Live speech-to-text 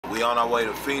We on our way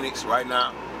to Phoenix right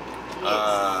now.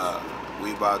 Yes.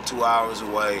 We about 2 hours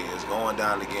away. It's going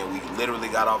down again. We literally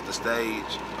got off the stage,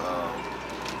 took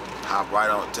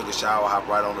a shower, hopped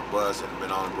right on the bus, and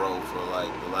been on the road for like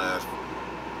the last,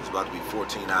 it's about to be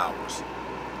 14 hours.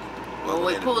 When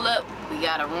we pull up, we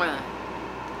gotta run.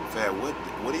 Fat, what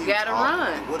do you gotta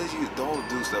run. What is you, don't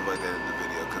do stuff like that in the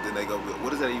video, because then they go,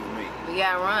 what does that even mean? We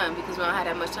gotta run because we don't have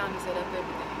that much time to set up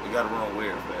everything. We gotta run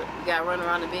where, Fat? We gotta run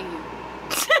around the venue.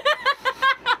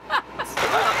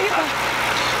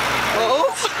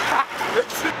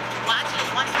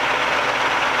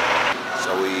 So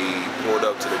we pulled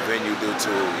up to the venue due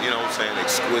to, you know what I'm saying,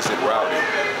 exquisite routing.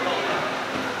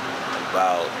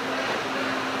 About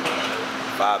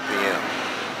 5 p.m.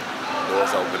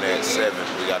 Doors open at 7.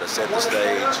 We gotta set the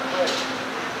stage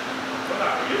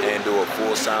and do a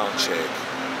full sound check.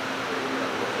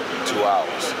 2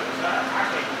 hours.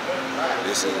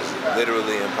 This is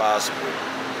literally impossible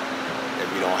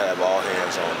if you don't have all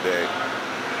hands on deck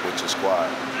with your squad.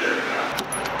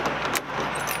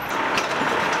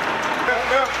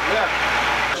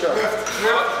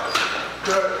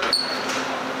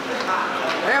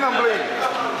 And I'm bleeding.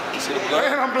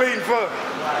 And I'm bleeding for.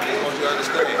 I just want you to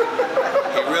understand.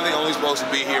 He really only supposed to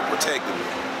be here protecting me,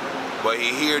 but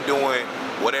he here doing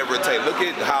whatever it takes. Look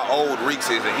at how old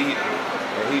Reeks is, and he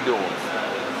doing.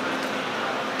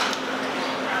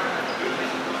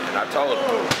 And I told him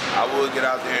I would get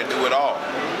out there and do it all,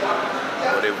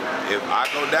 but if I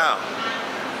go down,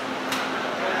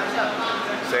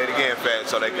 say it again, Fat,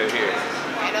 so they could hear it.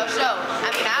 Ain't no show.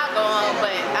 I mean, I'll go on,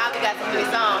 but I only got some 3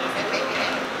 songs.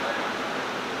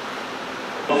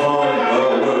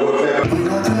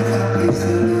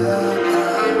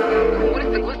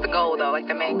 What's the goal though? Like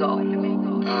the main goal?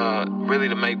 Really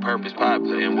to make Purpose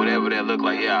popular, and whatever that look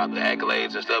like, yeah, the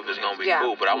accolades and stuff is gonna be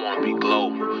cool, but I want to be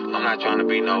global. I'm not trying to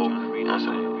be no, you know what I'm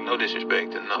saying, no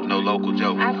disrespect to no local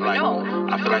joke. I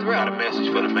feel like we got a message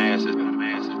for the masses.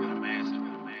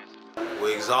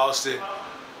 We're exhausted,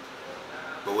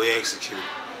 but we executed.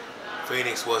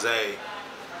 Phoenix was a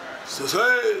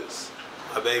success.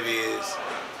 My baby is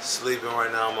sleeping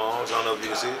right now on my arms. I don't know if you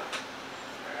can see it.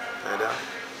 Lay down.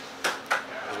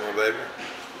 There's my baby.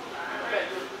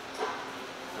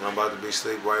 And I'm about to be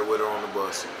asleep right with her on the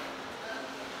bus.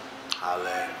 Holla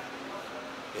at me.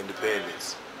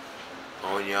 Independence.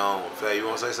 On your own. Faye, you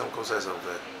want to say something? Come say something,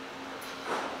 Faye.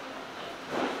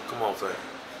 Come on, Faye.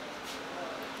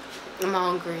 I'm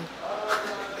hungry.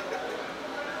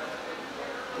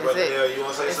 Brother Neil, you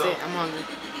want to say That's something? it. I'm hungry.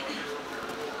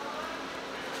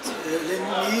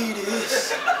 Telling me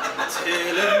this,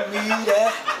 telling me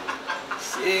that.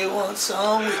 Say one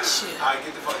song with you. All right,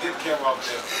 get the camera off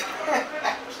there.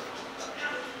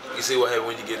 You see what happens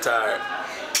when you get tired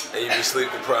and you be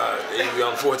sleep deprived and you be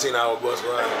on a 14-hour bus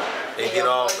ride and get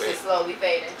off and slowly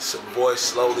fading. Some voice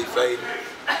slowly fading.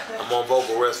 I'm on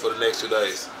vocal rest for the next 2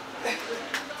 days.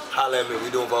 Holla at me, we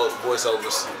doing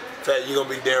voiceovers. In fact, you're gonna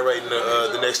be narrating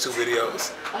the next 2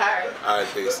 videos. All right. All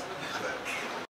right, peace.